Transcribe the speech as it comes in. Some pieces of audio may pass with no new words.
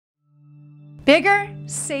Bigger,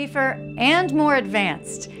 safer, and more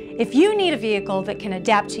advanced. If you need a vehicle that can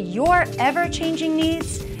adapt to your ever-changing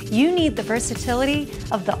needs, you need the versatility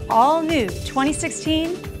of the all-new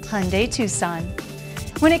 2016 Hyundai Tucson.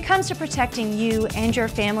 When it comes to protecting you and your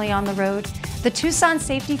family on the road, the Tucson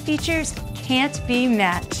safety features can't be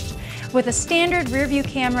matched. With a standard rear-view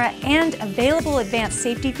camera and available advanced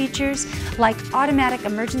safety features like automatic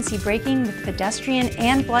emergency braking with pedestrian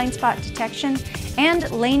and blind spot detection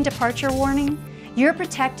and lane departure warning, you're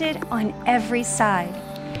protected on every side.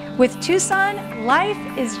 With Tucson, life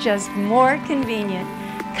is just more convenient.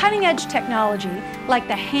 Cutting-edge technology like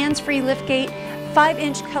the hands-free liftgate,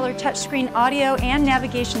 5-inch color touchscreen audio and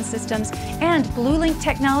navigation systems, and BlueLink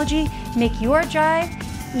technology make your drive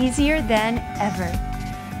easier than ever.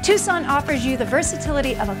 Tucson offers you the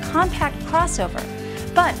versatility of a compact crossover,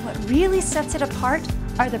 but what really sets it apart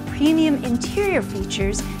are the premium interior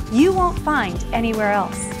features you won't find anywhere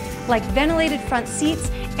else, like ventilated front seats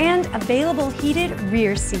and available heated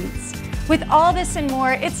rear seats. With all this and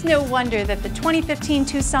more, it's no wonder that the 2015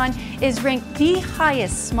 Tucson is ranked the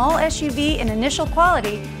highest small SUV in initial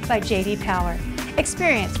quality by J.D. Power.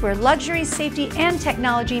 Experience where luxury, safety, and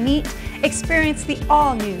technology meet. Experience the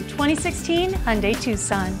all-new 2016 Hyundai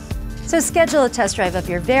Tucson. So schedule a test drive of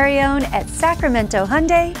your very own at Sacramento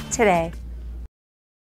Hyundai today.